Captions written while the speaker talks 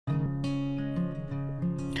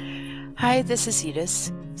Hi, this is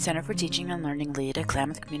Edith, Center for Teaching and Learning Lead at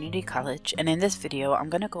Klamath Community College, and in this video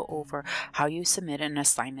I'm going to go over how you submit an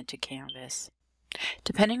assignment to Canvas.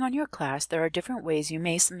 Depending on your class, there are different ways you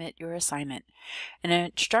may submit your assignment. An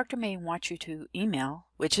instructor may want you to email,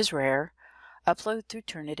 which is rare, upload through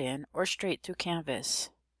TurnItIn, or straight through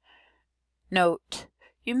Canvas. Note,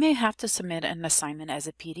 you may have to submit an assignment as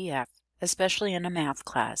a PDF, especially in a math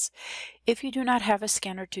class. If you do not have a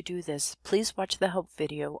scanner to do this, please watch the help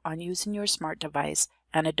video on using your smart device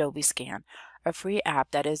and Adobe Scan, a free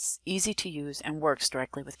app that is easy to use and works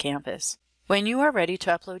directly with Canvas. When you are ready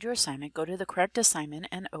to upload your assignment, go to the correct assignment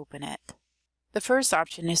and open it. The first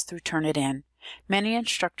option is through TurnItIn. Many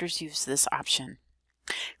instructors use this option.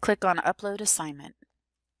 Click on Upload Assignment.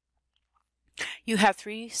 You have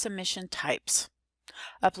three submission types: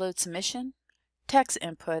 Upload Submission, Text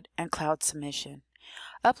Input, and Cloud Submission.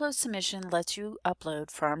 Upload Submission lets you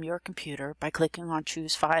upload from your computer by clicking on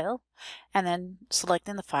Choose File and then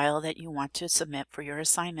selecting the file that you want to submit for your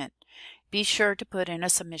assignment. Be sure to put in a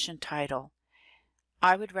submission title.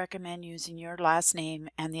 I would recommend using your last name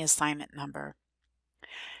and the assignment number.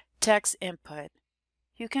 Text Input.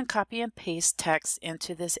 You can copy and paste text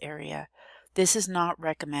into this area. This is not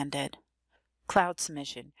recommended. Cloud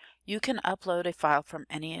Submission. You can upload a file from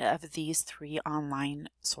any of these three online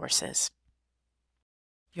sources.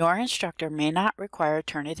 Your instructor may not require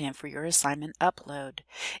TurnItIn for your assignment upload.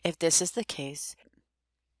 If this is the case,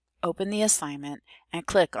 open the assignment and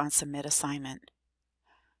click on Submit Assignment.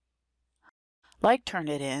 Like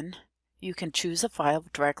TurnItIn, you can choose a file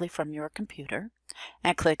directly from your computer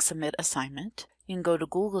and click Submit Assignment. You can go to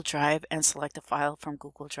Google Drive and select a file from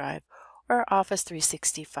Google Drive or Office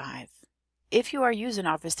 365. If you are using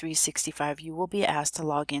Office 365, you will be asked to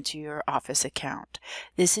log into your Office account.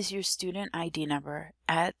 This is your student ID number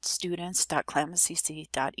at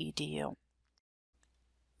students.klamathcc.edu.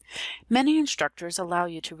 Many instructors allow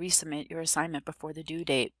you to resubmit your assignment before the due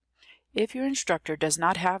date. If your instructor does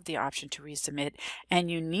not have the option to resubmit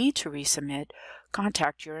and you need to resubmit,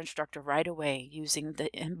 contact your instructor right away using the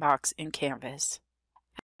inbox in Canvas.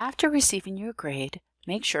 After receiving your grade,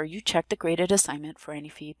 make sure you check the graded assignment for any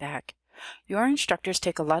feedback. Your instructors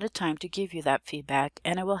take a lot of time to give you that feedback,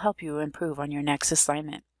 and it will help you improve on your next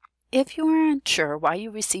assignment. If you are unsure why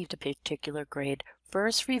you received a particular grade,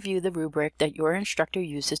 first review the rubric that your instructor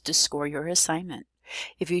uses to score your assignment.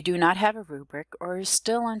 If you do not have a rubric or are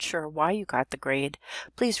still unsure why you got the grade,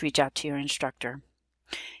 please reach out to your instructor.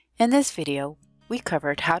 In this video, we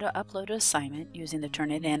covered how to upload an assignment using the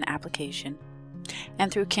TurnItIn application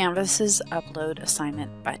and through Canvas's Upload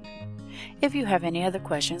Assignment button. If you have any other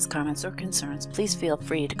questions, comments, or concerns, please feel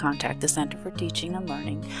free to contact the Center for Teaching and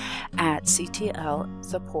Learning at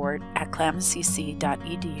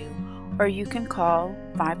ctlsupport@klamathcc.edu, or you can call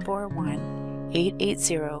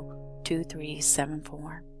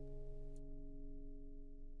 541-880-2374.